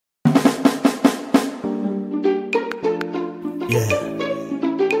Yeah,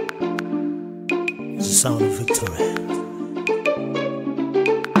 it's the sound of victory.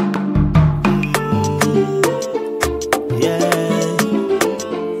 Yeah,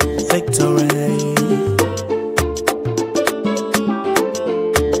 victory.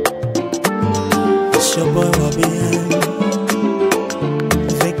 It's your boy Robbie.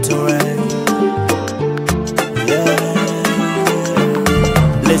 Victory. Yeah.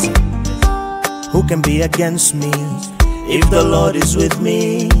 Listen, who can be against me? If the Lord is with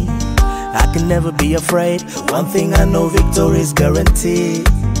me, I can never be afraid. One thing I know, victory is guaranteed.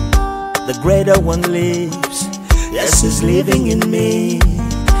 The greater one lives, yes, he's living in me.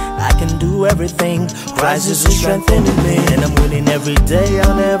 I can do everything, Christ is strengthening me. And I'm winning every day,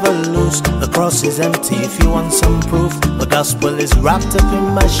 I'll never lose. The cross is empty, if you want some proof. The gospel is wrapped up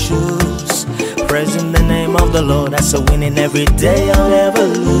in my shoes. Praising the name of the Lord, that's a winning every day, I'll never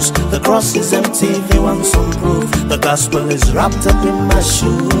lose. The cross is empty, if you want some proof. The gospel is wrapped up in my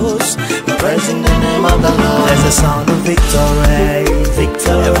shoes. Praising the name of the Lord, there's a sound of victory.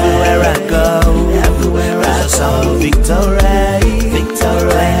 Victory, everywhere I go, everywhere there's a sound of victory.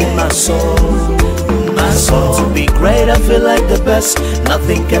 Victory in my soul. My soul to be great, I feel like the best.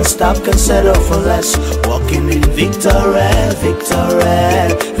 Nothing can stop, can settle for less. Walking in victory,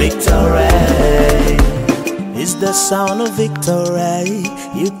 victory, victory. It's the sound of victory.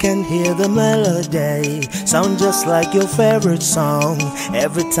 You can hear the melody, sound just like your favorite song.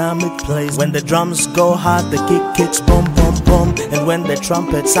 Every time it plays, when the drums go hard, the kick kicks boom, boom, boom. And when the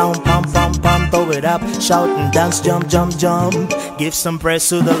trumpet sound pam, pam, pam, throw it up, shout and dance, jump, jump, jump. Give some praise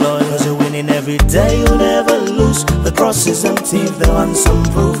to the Lord, cause you're winning every day, you'll never lose. The cross is empty if they want some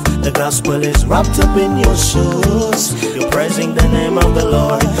proof. The gospel is wrapped up in your shoes. You're praising the name of the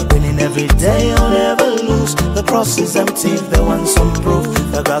Lord. Winning every day, you'll never lose. The cross is empty if they want some proof.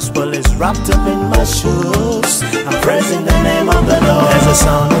 The gospel is wrapped up in my shoes. I'm praising the name of the Lord. There's a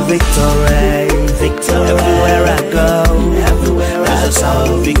sound of victory. Victory everywhere I go. Everywhere there's a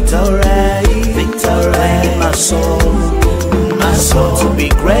sound of victory. Victory in my soul. My soul to be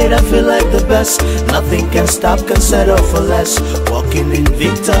great, I feel like the best. Nothing can stop, can settle for less. Walking in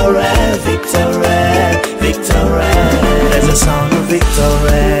victory, victory, victory. There's a sound of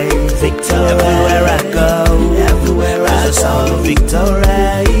victory. Victory everywhere I go. Everywhere there's a sound of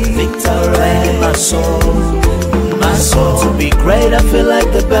victory. Victory in my soul. My soul to be great, I feel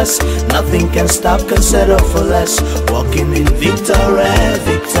like the best. Nothing can stop, can settle for less. Walking in victory,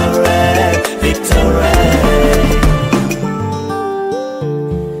 victory, victory.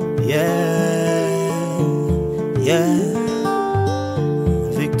 Yeah,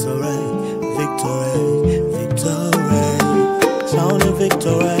 victory, victory, victory. Sound of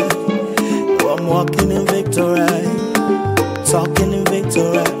victory. I'm walking in victory. Talking